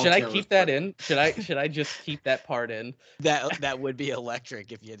might be all. Should I keep that in? Should I just keep that part in? That would be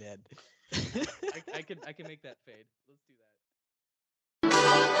electric if you did. I can make that fade. Let's do that.